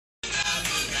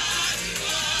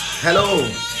Hello.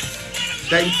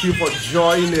 Thank you for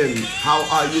joining. How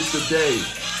are you today?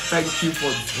 Thank you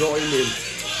for joining.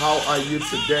 How are you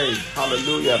today?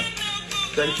 Hallelujah.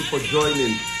 Thank you for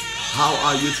joining. How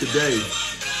are you today?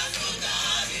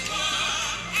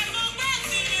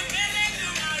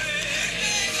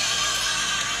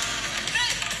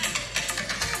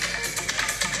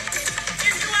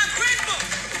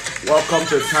 Welcome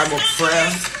to a time of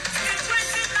prayer.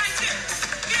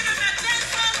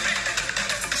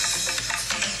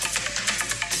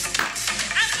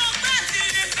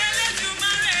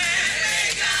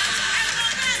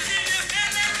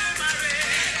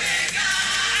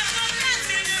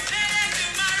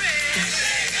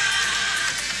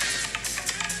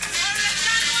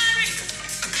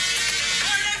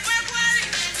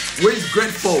 Who is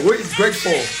grateful? Who is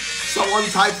grateful? Someone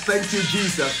type, thank you,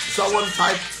 Jesus. Someone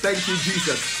type, thank you,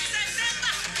 Jesus.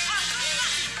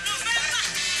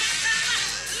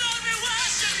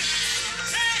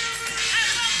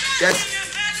 Yes,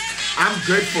 I'm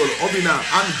grateful. Obina,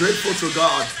 I'm grateful to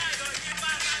God.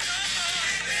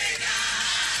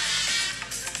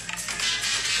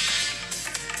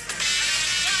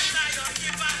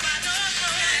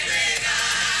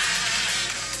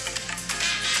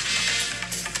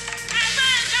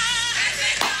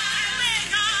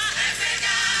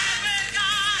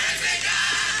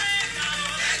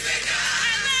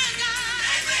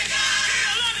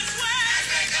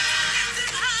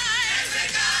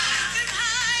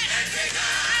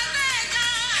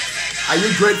 Are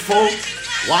you grateful?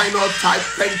 Why not type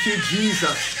thank you,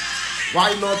 Jesus?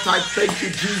 Why not type thank you,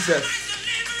 Jesus?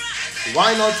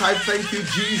 Why not type thank you,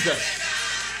 Jesus?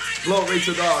 Glory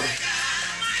to God.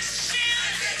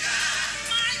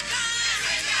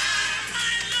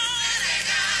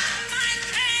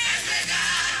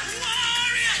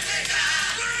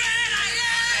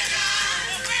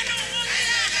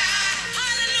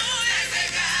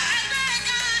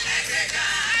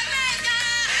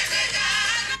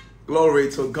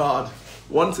 Glory to God.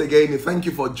 Once again, thank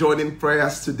you for joining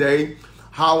prayers today.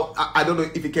 I don't know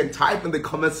if you can type in the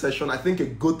comment section. I think a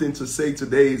good thing to say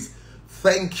today is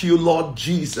thank you, Lord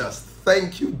Jesus.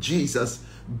 Thank you, Jesus.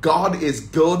 God is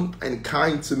good and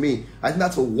kind to me. I think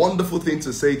that's a wonderful thing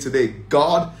to say today.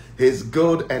 God is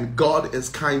good and God is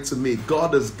kind to me.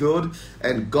 God is good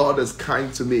and God is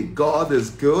kind to me. God is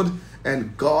good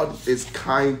and God is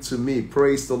kind to me.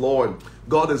 Praise the Lord.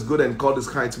 God is good and God is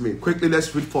kind to me. Quickly,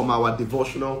 let's read from our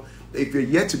devotional. If you're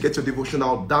yet to get your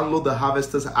devotional, download the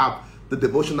Harvesters app. The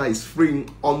devotional is free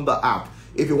on the app.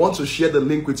 If you want to share the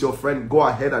link with your friend, go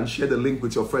ahead and share the link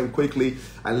with your friend quickly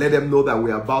and let them know that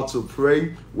we're about to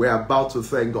pray. We're about to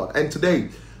thank God. And today,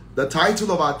 the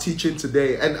title of our teaching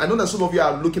today, and I know that some of you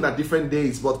are looking at different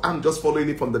days, but I'm just following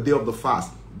it from the day of the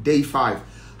fast, day 5.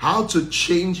 How to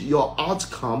change your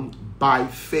outcome by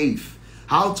faith.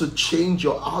 How to change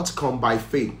your outcome by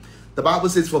faith. The Bible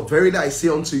says, for verily I say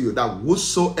unto you, that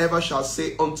whosoever shall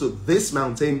say unto this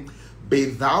mountain, be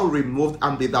thou removed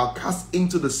and be thou cast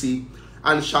into the sea,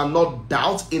 and shall not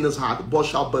doubt in his heart, but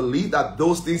shall believe that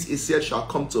those things he said shall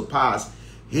come to pass,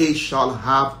 he shall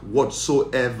have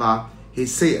whatsoever he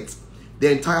saith.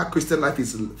 The entire Christian life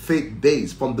is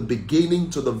faith-based from the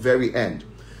beginning to the very end.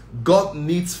 You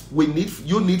need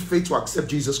faith to accept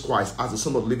Jesus Christ as the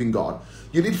Son of the living God.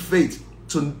 You need faith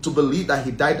to believe that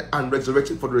he died and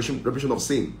resurrected for the remission of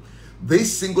sin.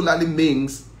 This singularly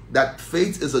means that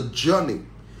faith is a journey,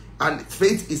 and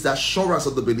faith is the assurance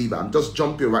of the believer. I'm just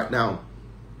jumping right now.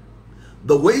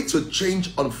 The way to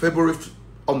change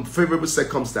unfavorable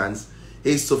circumstance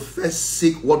is to first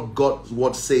seek what God's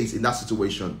word says in that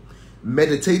situation.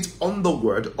 Meditate on the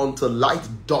word until light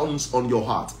dawns on your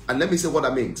heart. And let me say what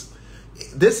that means.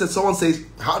 This is someone says,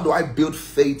 how do I build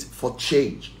faith for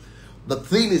change? The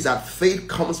thing is that faith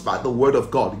comes by the word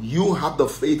of God. You have the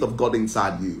faith of God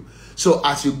inside you. So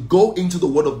as you go into the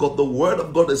word of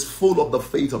God is full of the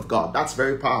faith of God. That's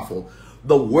very powerful.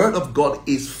 The word of God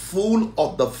is full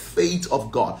of the faith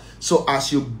of God. So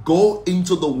as you go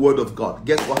into the word of God,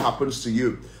 guess what happens to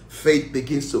you? Faith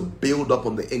begins to build up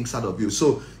on the inside of you.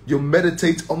 So you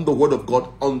meditate on the word of God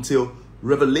until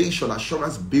revelation,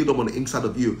 assurance build up on the inside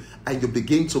of you, and you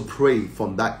begin to pray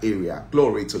from that area.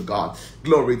 Glory to God.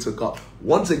 Glory to God.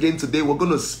 Once again today, we're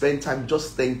going to spend time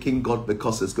just thanking God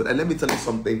because it's good. And let me tell you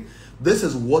something. This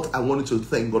is what I wanted to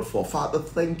thank God for. Father,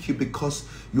 thank you because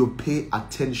you pay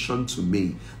attention to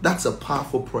me. That's a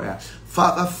powerful prayer.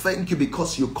 Father, thank you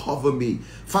because you cover me.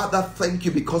 Father, thank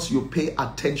you because you pay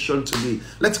attention to me.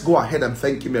 Let's go ahead and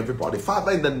thank him, everybody.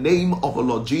 Father, in the name of the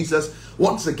Lord Jesus,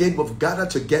 once again, we've gathered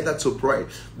together to pray.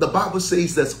 The Bible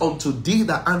says that unto thee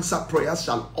that answer prayers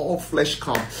shall all flesh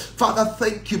come. Father,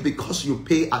 thank you because you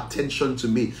pay attention to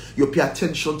me. You pay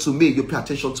attention to me. You pay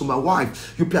attention to my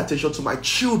wife. You pay attention to my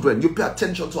children. You pay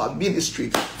attention to our ministry.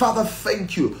 Father,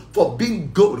 thank you for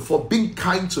being good, for being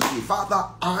kind to me. Father,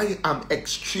 I am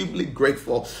extremely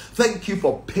grateful. Thank you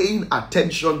for paying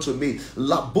attention to me.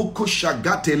 Labuku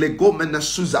shagate legomena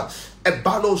suza.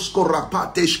 Ebalos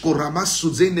korapatesh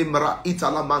koramasuzene mra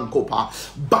italamankopa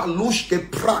balushke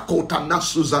prakota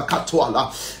nasuza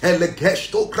katwala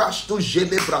elegesto krasto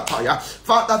jelebrataya.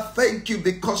 Father, thank you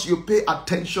because you pay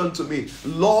attention to me.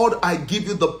 Lord, I give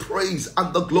you the praise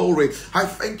and the glory. I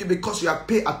thank you because you have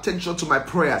paid attention to my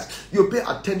prayers. You pay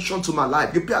attention to my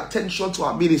life. You pay attention to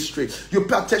our ministry. You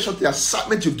pay attention to the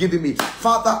assignment you've given me.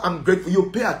 Father, I'm grateful. You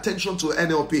pay attention to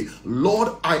NLP.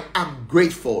 Lord, I am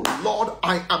grateful. Lord,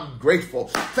 I am grateful.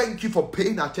 Thank you for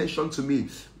paying attention to me.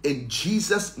 In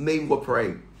Jesus' name we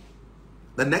pray.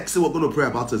 The next thing we're going to pray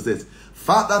about is this.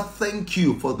 Father, thank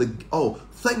you for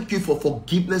thank you for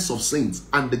forgiveness of sins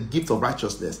and the gift of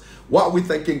righteousness. Why are we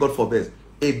thanking God for this?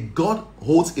 If God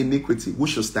holds iniquity, we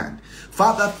should stand.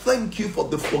 Father, thank you for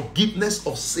the forgiveness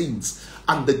of sins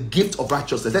and the gift of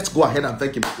righteousness. Let's go ahead and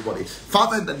thank him, everybody.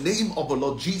 Father, in the name of the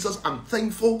Lord Jesus, I'm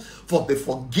thankful for the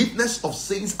forgiveness of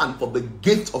sins and for the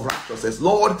gift of righteousness.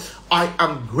 Lord, I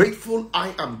am grateful.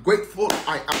 I am grateful.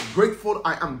 I am grateful.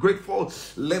 I am grateful.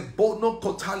 Lebono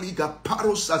kotaliga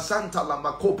paro sasanta la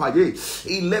makopa ye.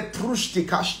 Ile prushti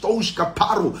kashtoshka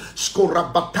paro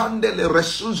skorabatande le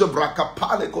resuza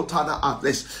brakapale kotana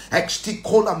atles. Exti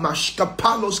kola mashka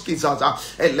palos kizaza.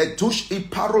 Ele tush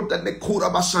iparo de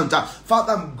nekura basanta.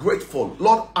 Father, I'm grateful.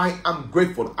 Lord, I am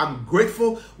grateful. I'm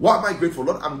grateful. Why am I grateful?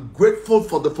 Lord, I'm grateful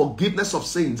for the forgiveness of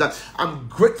sins. I'm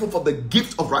grateful for the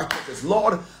gift of righteousness.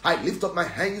 Lord, I lift up my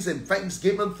hands in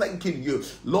thanksgiving, thanking you.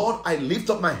 Lord, I lift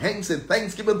up my hands in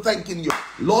thanksgiving, thanking you.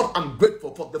 Lord, I'm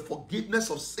grateful for the forgiveness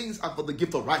of sins and for the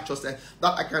gift of righteousness,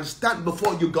 that I can stand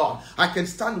before you, God. I can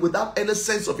stand without any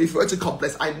sense of inferiority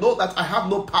complex. I know that I have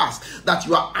no past that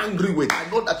you are angry with. I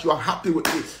know that you are happy with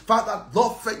me. Father,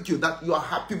 Lord, thank you that you are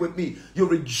happy with me. You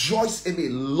rejoice in me.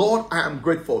 Lord, I am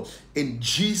grateful. In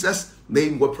Jesus'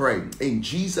 name we pray. In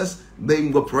Jesus'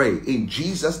 name we pray. In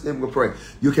Jesus' name we pray.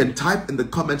 You can type in the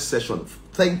comment section,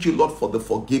 thank you, Lord, for the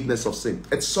forgiveness of sin.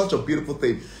 It's such a beautiful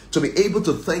thing to be able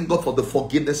to thank God for the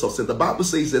forgiveness of sin. The Bible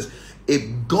says this, if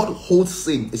God holds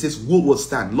sin, it says, who will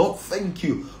stand? Lord, thank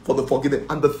you for the forgiveness.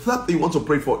 And the third thing you want to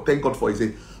pray for, thank God for, is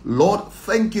it, Lord,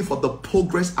 thank you for the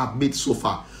progress I've made so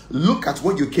far. Look at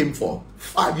what you came for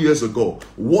 5 years ago,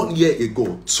 1 year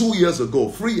ago, 2 years ago,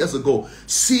 3 years ago.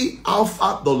 See how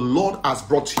far the Lord has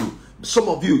brought you. Some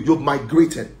of you, you've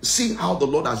migrated. See how the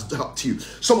Lord has helped you.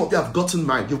 Some of you have gotten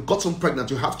married. You've gotten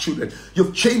pregnant. You have children.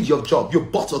 You've changed your job. You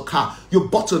bought a car. You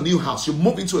bought a new house. You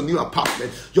moved into a new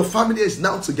apartment. Your family is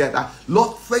now together.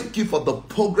 Lord, thank you for the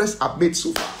progress I've made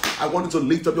so far. I want you to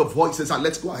lift up your voices and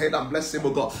let's go ahead and bless him, oh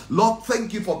God. Lord,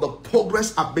 thank you for the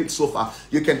progress I've made so far.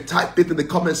 You can type it in the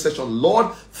comment section.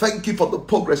 Lord, thank you for the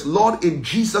progress. Lord, in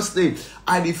Jesus' name,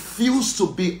 I refuse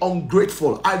to be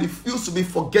ungrateful. I refuse to be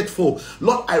forgetful.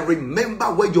 Lord, I remember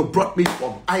where you brought me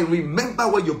from. I remember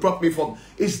where you brought me from.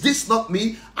 Is this not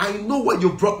me? I know where you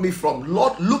brought me from.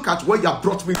 Lord, look at where you have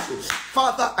brought me to.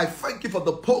 Father, I thank you for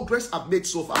the progress I've made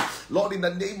so far. Lord, in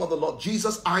the name of the Lord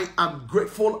Jesus, I am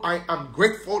grateful. I am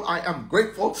grateful. I am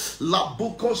grateful.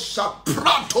 Labuko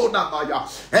saprato namaya.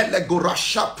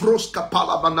 Elegorasha proska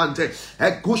palamanante.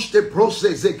 Eguste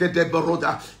prose zegede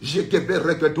beroda. Jegebe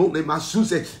regedone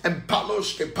masuze.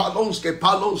 Empaloske palonske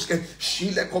palonske.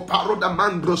 Shile koparoda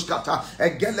mandroskata.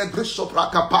 Egele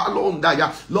grisopraka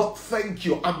palondaya. Lord, thank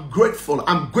you. I'm grateful.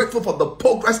 I'm grateful for the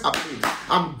progress I've made.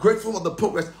 I'm grateful for the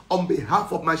progress on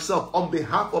behalf of myself, on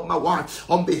behalf of my wife,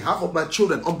 on behalf of my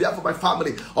children, on behalf of my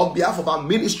family, on behalf of our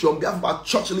ministry, on behalf of our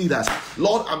church leaders.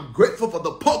 Lord, I'm grateful for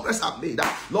the progress I've made.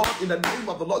 Lord, in the name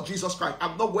of the Lord Jesus Christ,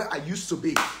 I'm not where I used to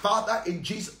be. Father, in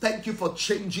Jesus, thank you for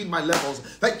changing my levels.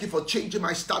 Thank you for changing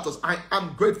my status. I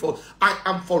am grateful. I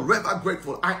am forever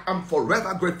grateful. I am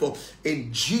forever grateful.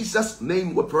 In Jesus'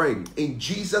 name we pray. In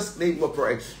Jesus' name we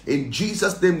pray. In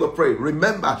Jesus' name we pray.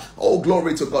 Remember, oh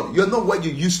glory to God, you're not where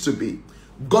you used to be.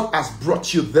 God has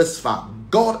brought you this far.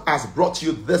 God has brought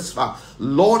you this far.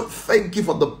 Lord, thank you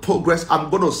for the progress. I'm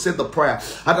going to say the prayer.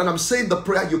 And then I'm saying the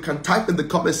prayer, you can type in the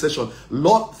comment section.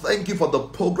 Lord, thank you for the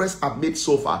progress I've made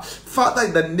so far. Father,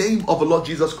 in the name of the Lord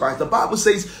Jesus Christ, the Bible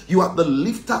says you are the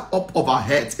lifter up of our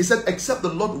heads. It said, except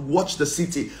the Lord watch the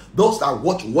city, those that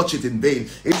watch it in vain.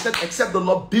 It said, except the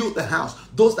Lord build the house,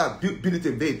 those that build it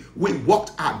in vain. We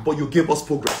worked hard, but you gave us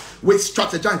progress. We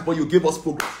strategized, but you gave us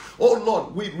progress. Oh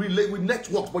Lord, we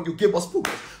networked, but you gave us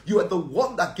progress. You are the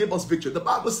one that gave us victory. The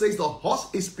Bible says the horse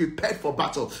is prepared for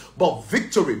battle, but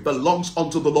victory belongs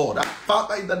unto the Lord.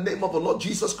 Father, in the name of the Lord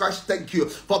Jesus Christ, thank you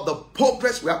for the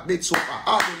progress we have made so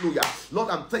far. Hallelujah. Lord,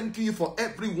 I'm thanking you for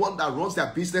everyone that runs their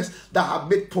business that have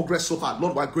made progress so far.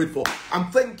 Lord, we're grateful.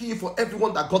 I'm thanking you for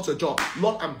everyone that got a job.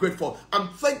 Lord, I'm grateful. I'm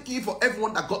thanking you for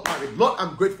everyone that got married. Lord,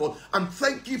 I'm grateful. I'm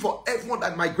thanking you for everyone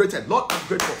that migrated. Lord, I'm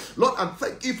grateful. Lord, I'm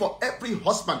thanking you for every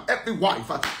husband, every wife,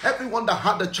 everyone that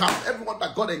had a child, everyone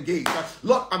that got engaged.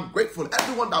 Lord, I'm grateful.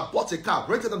 Everyone that bought a car,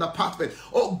 rented an apartment.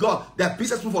 Oh God, their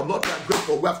business move on. Lord, we are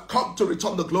grateful. We have come to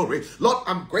return the glory. Lord,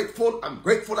 I'm grateful. I'm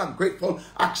grateful. I'm grateful.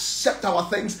 Accept our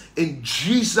thanks. In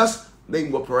Jesus'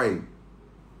 name we're praying.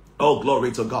 Oh,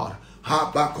 glory to God.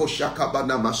 Lord,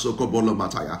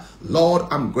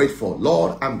 I'm grateful.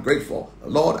 Lord, I'm grateful.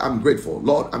 Lord, I'm grateful.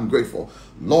 Lord, I'm grateful.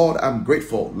 Lord, I'm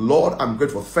grateful. Lord, I'm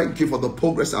grateful. Thank you for the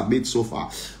progress I've made so far.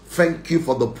 Thank you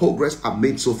for the progress I've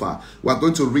made so far. We're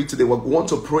going to read today. We want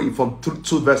to pray from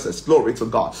two verses. Glory to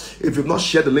God. If you've not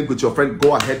shared the link with your friend,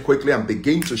 go ahead quickly and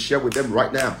begin to share with them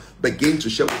right now. Begin to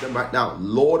share with them right now.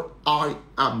 Lord, I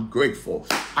am grateful.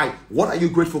 What are you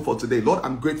grateful for today? Lord,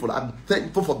 I'm grateful. I'm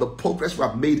thankful for the progress we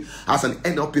have made as an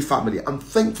NLP family. I'm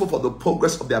thankful for the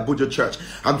progress of the Abuja church.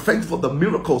 I'm thankful for the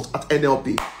miracles at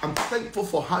NLP. I'm thankful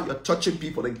for how you're touching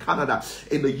people in Canada,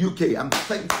 in the UK. I'm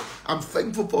thankful. I'm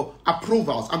thankful for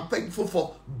approvals. I'm thankful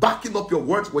for backing up your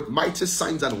words with mighty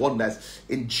signs and wonders.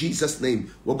 In Jesus'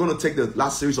 name, we're going to take the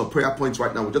last series of prayer points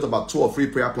right now. We're just about 2 or 3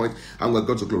 prayer points, and we're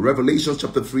going to go Revelation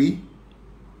chapter 3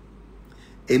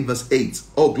 in verse 8.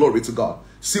 Oh, glory to God.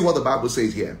 See what the Bible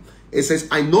says here. It says,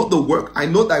 I know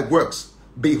thy works.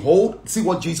 Behold, see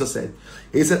what Jesus said.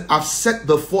 He said, I've set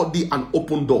before thee an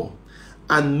open door,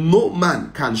 and no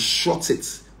man can shut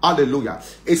it. Hallelujah.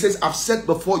 It says, I've set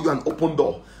before you an open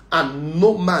door, and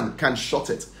no man can shut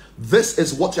it. This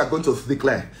is what you are going to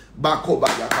declare.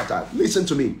 Listen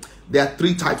to me. There are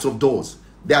 3 types of doors.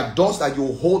 There are doors that you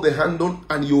will hold the handle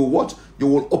and you will what? You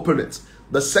will open it.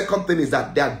 The second thing is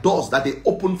that there are doors that they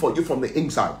open for you from the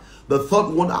inside. The third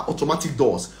one are automatic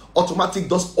doors. Automatic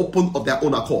doors open of their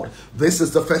own accord. This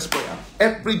is the first prayer.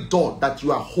 Every door that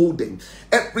you are holding,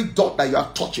 every door that you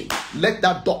are touching, let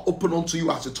that door open unto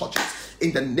you as you touch it.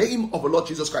 In the name of the Lord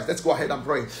Jesus Christ, let's go ahead and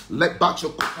pray. Let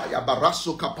bacho kapaya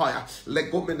baraso kapaya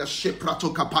legomena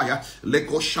sheprato kapaya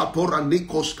lego shapora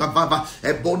nikos kavava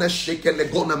ebone sheke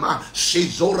legonama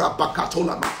shizora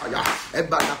bakatola mataya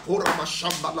ebana kora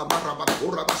mashamba la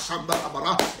marabakora mashamba la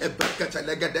mara ebekete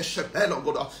legede shepelo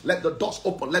goda. Let the doors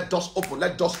open. Let doors open.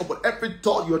 Let doors open. Every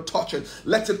door you're touching,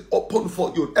 let it open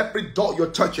for you. Every door you're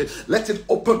touching, let it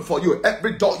open for you.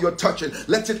 Every door you're touching,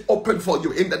 let it open for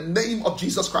you. In the name of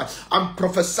Jesus Christ, I'm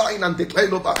prophesying and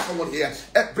declaring over someone here.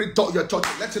 Every door you're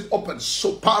touching, let it open.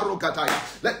 Soparo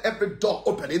gadaya. Let every door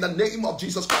open in the name of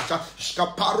Jesus Christ.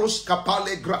 Skaparo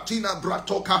skapale gratina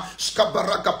bratoka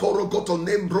skabaraga poro goto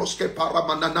nembroske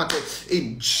paramananate.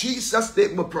 In Jesus'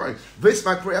 name we pray. This is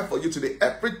my prayer for you today.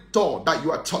 Every door that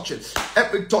you are touching,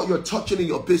 every door you're touching in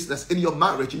your business, in your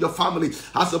marriage, in your family,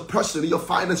 as a person, in your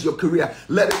finance, your career,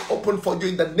 let it open for you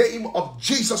in the name of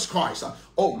Jesus Christ.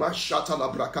 Oh, my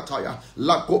shatala brakataya,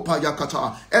 la gopa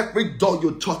yakata. Every door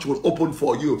you touch will open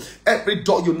for you. Every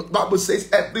door you, Bible says,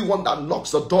 everyone that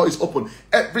knocks, the door is open.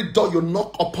 Every door you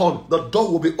knock upon, the door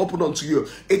will be open unto you.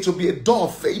 It will be a door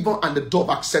of favor and a door of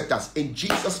acceptance in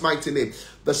Jesus' mighty name.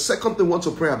 The second thing we want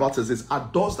to pray about is this: are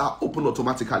doors that open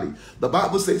automatically. The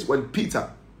Bible says when Peter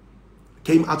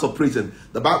came out of prison,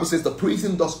 the Bible says the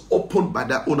prison doors opened by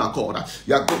their own accord.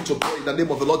 You are going to pray in the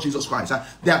name of the Lord Jesus Christ.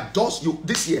 There are doors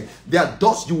this year, there are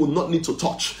doors you will not need to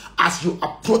touch. As you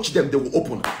approach them, they will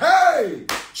open. Hey!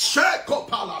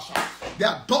 There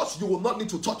are doors you will not need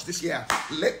to touch this year.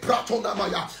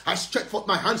 I stretch forth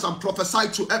my hands and prophesy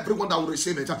to everyone that will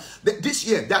receive it. This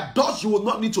year, there are doors you will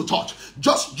not need to touch.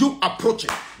 Just you approach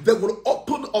it. They will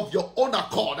open of your own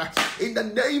accord. In the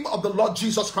name of the Lord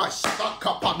Jesus Christ.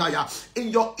 In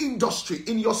your industry,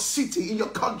 in your city, in your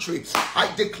country,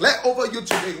 I declare over you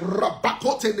today,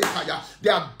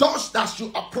 there are doors that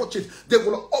you approach it. They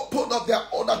will open of their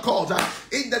own accord.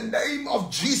 In the name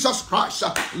of Jesus Christ.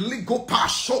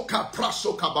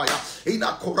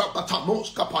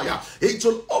 It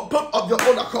will open of your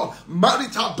own accord.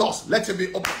 Marital doors, let it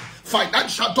be open.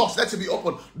 Financial doors, let it be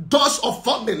open. Doors of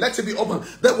funding, let it be open.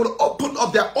 They will open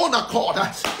of their own accord.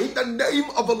 In the name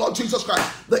of the Lord Jesus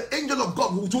Christ, the angel of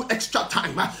God will do extra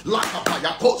time. Like a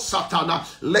payako satana,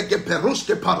 lege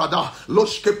peruske parada,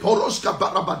 loske poroska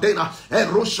barabadena,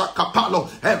 erusha kapalo,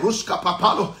 eruska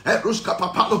papalo, eruska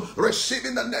papalo. Receive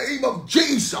in the name of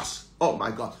Jesus. Oh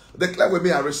my God. Declare with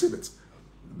me, I receive it.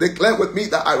 Declare with me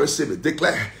that I receive it.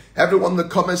 Declare. Everyone in the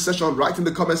comment section, write in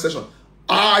the comment section,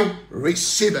 I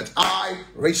receive it. I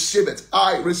receive it.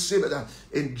 I receive it.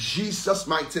 In Jesus'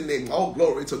 mighty name. Oh,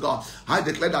 glory to God. I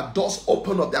declare that doors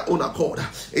open of their own accord.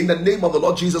 In the name of the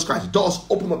Lord Jesus Christ, doors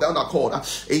open of their own accord.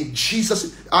 In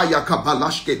Jesus,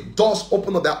 doors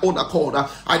open of their own accord.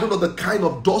 I don't know the kind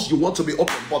of doors you want to be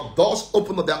open, but doors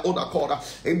open of their own accord.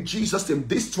 In Jesus' name,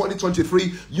 this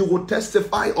 2023, you will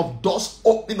testify of doors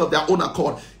opening of their own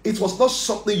accord. It was not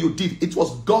something you did. It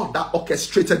was God that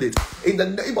orchestrated it. In the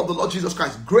name of the Lord Jesus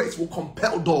Christ, grace will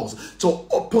compel doors to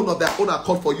open of their own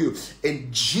accord for you.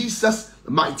 In Jesus'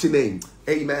 mighty name.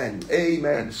 Amen.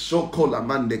 Amen. Sokola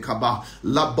mande kaba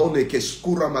labone ke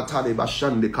skura matale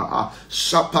bashande ka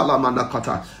shapala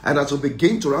manakata. And as we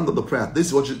begin to round up the prayer, this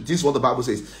is what the Bible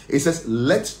says. It says,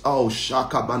 "Let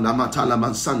shaka banamatala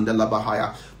mansande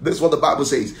labahaya." This is what the Bible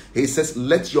says. It says,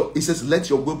 "Let your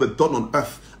will be done on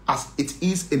earth as it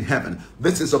is in heaven."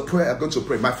 This is a prayer I'm going to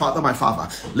pray. My Father,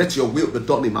 let your will be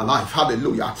done in my life.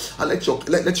 Hallelujah. Let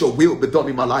your will be done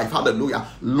in my life. Hallelujah.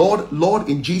 Lord,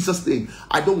 in Jesus' name,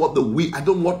 I don't want the will. I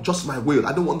don't want just my will.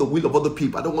 I don't want the will of other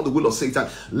people. I don't want the will of Satan.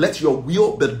 Let your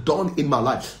will be done in my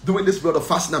life. During this period of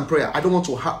fasting and prayer, I don't want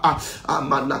to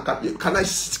can I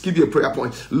give you a prayer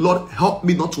point? Lord, help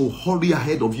me not to hurry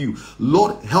ahead of you.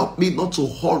 Lord, help me not to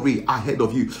hurry ahead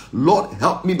of you. Lord,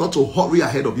 help me not to hurry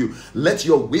ahead of you. Let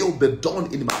your will be done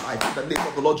in my life in the name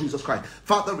of the Lord Jesus Christ.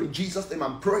 Father, in Jesus' name,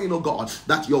 I'm praying, oh God,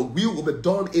 that your will be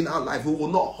done in our life. We will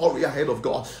not hurry ahead of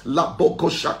God. La boko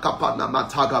shakapana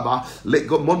matagaba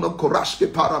legomono korashke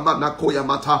paramana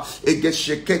koyamata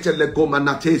egeshekete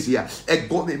legomanatesia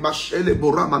egone mashele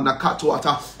borama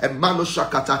nakatoata emano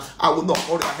shakata. I will not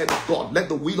hurry ahead of God. Let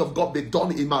the will of God be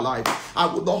done in my life. I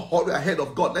will not hurry ahead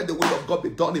of God. Let the will of God be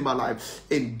done in my life.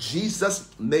 In Jesus'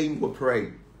 name we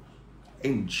pray.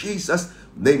 In Jesus'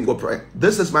 name we pray.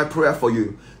 This is my prayer for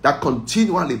you, that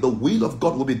continually the will of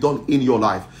God will be done in your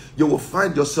life. You will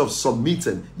find yourself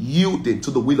submitting, yielding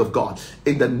to the will of God.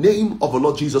 In the name of the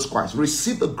Lord Jesus Christ,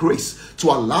 receive the grace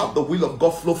to allow the will of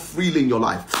God flow freely in your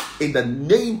life. In the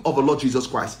name of the Lord Jesus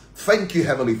Christ. Thank you,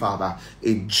 Heavenly Father.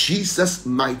 In Jesus'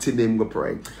 mighty name we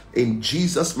pray. In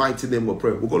Jesus' mighty name we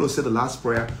pray. We're going to say the last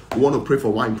prayer. We want to pray for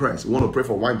wine press. We want to pray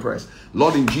for wine press.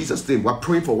 Lord, in Jesus' name, we're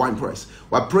praying for wine press.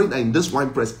 We're praying that in this wine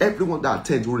press, everyone that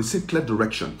attends will receive clear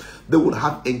direction. They will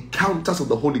have encounters of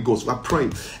the Holy Ghost. We're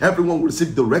praying everyone will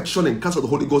receive direction, encounters of the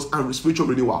Holy Ghost, and spiritual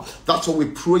renewal. That's what we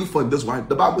pray for in this wine.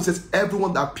 The Bible says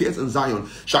everyone that appears in Zion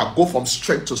shall go from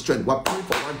strength to strength. We're praying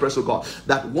for wine press, oh God,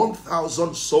 that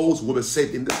 1,000 souls will be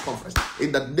saved in this conference.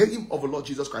 In the name of the Lord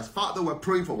Jesus Christ. Father, we're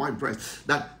praying for wine press,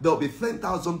 that there will be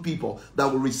 10,000 people that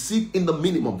will receive in the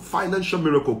minimum financial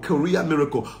miracle, career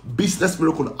miracle, business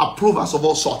miracle, approvals of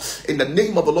all sorts. In the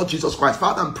name of the Lord Jesus Christ.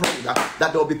 Father, I'm praying that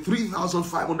there will be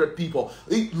 3,500 people.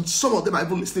 Some of them are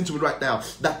even listening to me right now.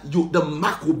 That the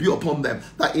mark will be upon them.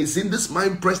 That is in this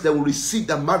wine press they will receive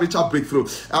the marital breakthrough.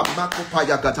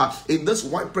 In this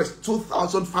wine press,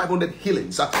 2,500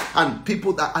 healings and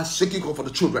people that are seeking God for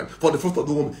the children, for the fruit of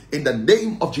the womb. In the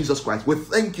name of Jesus Christ, we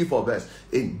thank you for this.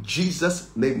 In Jesus'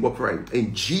 name we pray.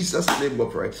 In Jesus' name we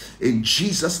pray. In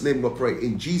Jesus' name we pray.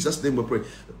 In Jesus' name we pray.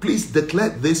 Please declare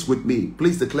this with me.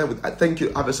 Please declare with. I thank you,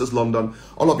 Avices London.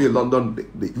 All of you in London,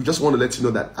 we just want to let you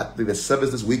know that at the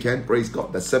service this weekend, praise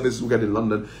God, the service we get in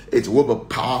London, it will be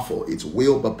powerful. It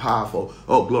will be powerful.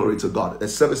 Oh, glory to God. The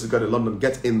service we get in London,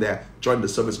 get in there, join the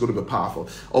service. It's going to be powerful.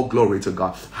 Oh, glory to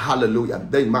God. Hallelujah.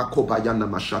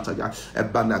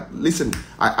 Listen,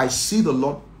 I see the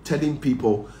Lord telling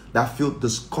people that feel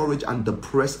discouraged and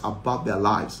depressed about their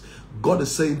lives. God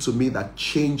is saying to me that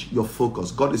change your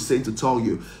focus. God is saying to tell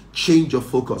you, change your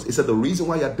focus. He said the reason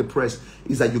why you're depressed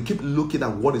is that you keep looking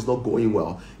at what is not going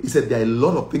well. He said there are a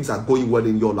lot of things that are going well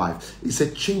in your life. He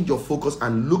said change your focus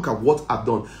and look at what I've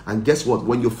done. And guess what?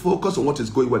 When you focus on what is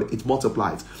going well, it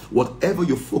multiplies. Whatever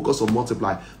you focus on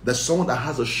multiply. There's someone that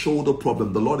has a shoulder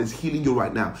problem. The Lord is healing you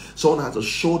right now. Someone has a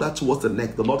shoulder towards the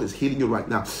neck. The Lord is healing you right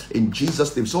now. In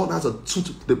Jesus' name. Someone has a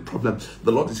tooth problem.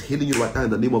 The Lord is healing you right now in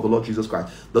the name of the Lord Jesus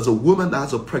Christ. There's a woman that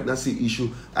has a pregnancy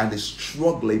issue and is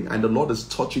struggling, and the Lord is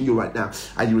touching touching you right now,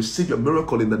 and you receive your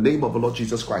miracle in the name of the Lord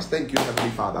Jesus Christ. Thank you,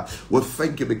 Heavenly Father. We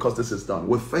thank you because this is done.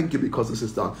 We thank you because this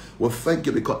is done. We thank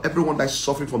you because everyone that is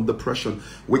suffering from depression,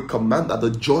 we command that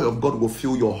the joy of God will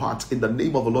fill your heart in the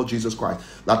name of the Lord Jesus Christ.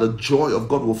 That the joy of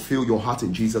God will fill your heart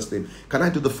in Jesus' name. Can I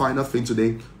do the final thing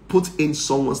today? Put in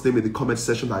someone's name in the comment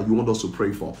section that you want us to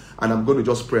pray for, and I'm going to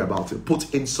just pray about it.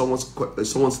 Put in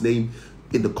someone's name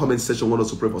in the comment section. Want us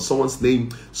to pray for someone's name,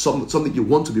 something you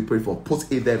want to be prayed for.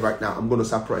 Put it there right now. I'm going to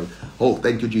start praying. Oh,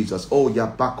 thank you, Jesus. Oh,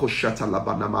 Yabako Shata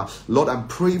Labanama. Lord, I'm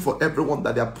praying for everyone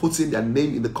that they are putting their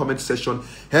name in the comment section.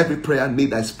 Every prayer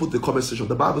need that is put in the comment section.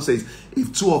 The Bible says,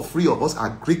 if 2 or 3 of us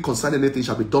agree concerning anything,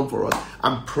 shall be done for us.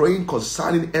 I'm praying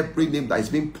concerning every name that is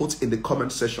being put in the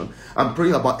comment section. I'm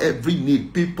praying about every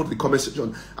need being put in the comment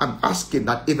section. I'm asking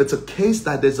that if it's a case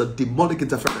that there's a demonic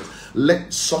interference,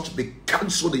 let such be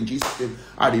cancelled in Jesus' name.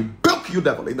 I rebuke you,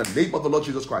 devil, in the name of the Lord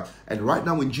Jesus Christ. And right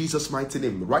now, in Jesus' mighty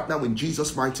name,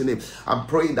 I'm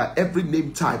praying that every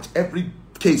name typed, every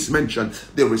case mentioned,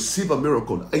 they receive a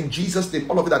miracle in Jesus' name.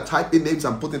 All of you that type in names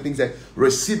and put in things there,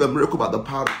 receive a miracle by the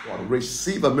power of God.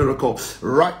 Receive a miracle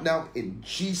right now in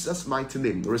Jesus' mighty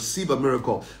name. Receive a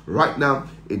miracle right now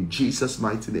in Jesus'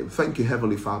 mighty name. Thank you,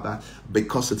 Heavenly Father,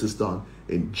 because it is done.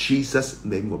 In Jesus'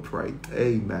 name we pray.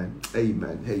 Amen.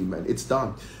 Amen. Amen. It's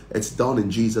done. It's done in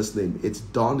Jesus' name. It's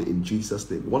done in Jesus'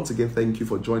 name. Once again, thank you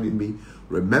for joining me.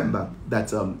 Remember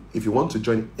that if you want to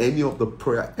join any of the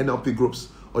prayer NLP groups,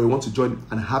 or you want to join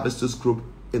an harvesters group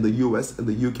in the US and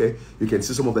the UK, you can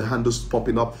see some of the handles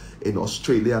popping up in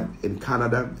Australia, in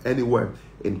Canada, anywhere,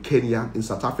 in Kenya, in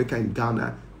South Africa, in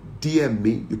Ghana. DM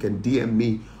me. You can DM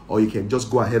me, or you can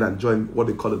just go ahead and join what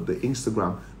they call it, the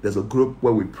Instagram. There's a group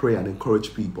where we pray and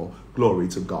encourage people. Glory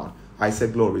to God. I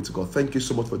said glory to God. Thank you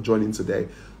so much for joining today.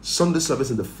 Sunday service,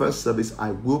 in the first service,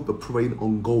 I will be praying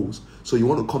on goals. So you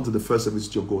want to come to the first service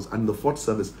with your goals. And in the fourth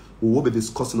service, we will be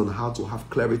discussing on how to have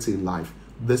clarity in life.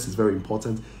 This is very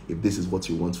important if this is what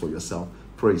you want for yourself.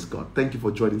 Praise God. Thank you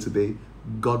for joining today.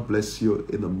 God bless you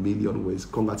in a million ways.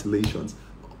 Congratulations.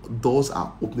 Doors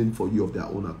are opening for you of their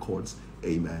own accords.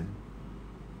 Amen.